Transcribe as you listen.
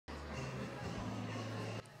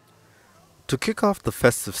To kick off the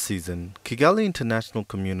festive season, Kigali International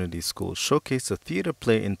Community School showcased a theater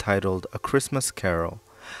play entitled A Christmas Carol.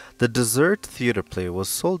 The dessert theater play was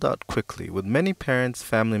sold out quickly, with many parents,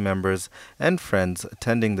 family members, and friends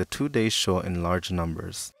attending the two-day show in large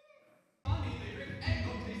numbers.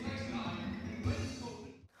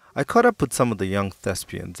 I caught up with some of the young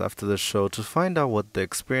thespians after the show to find out what the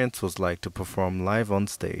experience was like to perform live on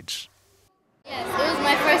stage. Yes, it was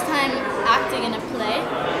my first time acting in a play,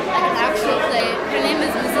 like an actual play. Her name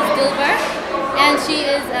is Mrs. Dilber, and she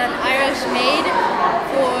is an Irish maid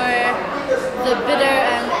for the bitter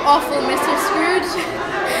and awful Mr. Scrooge.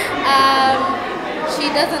 She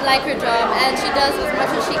doesn't like her job, and she does as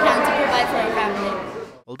much as she can to provide for her family.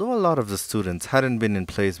 Although a lot of the students hadn't been in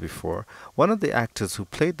plays before, one of the actors who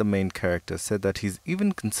played the main character said that he's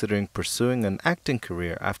even considering pursuing an acting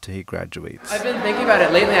career after he graduates. I've been thinking about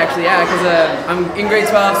it lately actually, yeah, because I'm in grade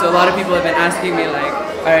 12, so a lot of people have been asking me like,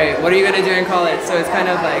 alright, what are you going to do in college? So it's kind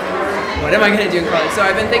of like, what am I going to do in college? So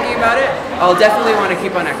I've been thinking about it. I'll definitely want to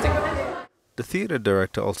keep on acting. The theater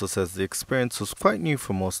director also says the experience was quite new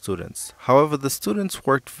for most students. However, the students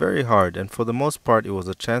worked very hard, and for the most part it was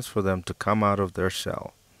a chance for them to come out of their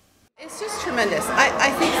shell. It's just tremendous. I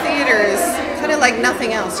think theater is kind of like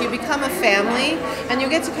nothing else. You become a family and you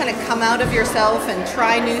get to kind of come out of yourself and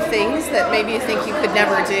try new things that maybe you think you could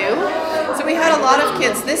never do. So we had a lot of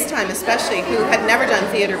kids this time especially who had never done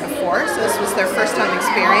theater before, so this was their first time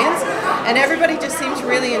experience, and everybody just seemed to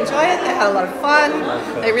really enjoy it. They had a lot of fun,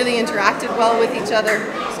 they really interacted well with each other.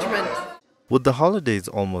 It's tremendous. With the holidays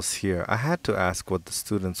almost here, I had to ask what the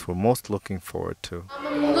students were most looking forward to.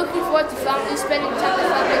 I'm looking forward to family, spending time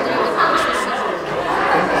with family during the Christmas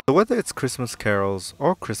season. So whether it's Christmas carols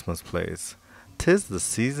or Christmas plays, 'tis the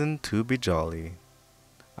season to be jolly.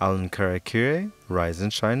 Alan Karakire, Rise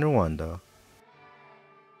and Shine Rwanda.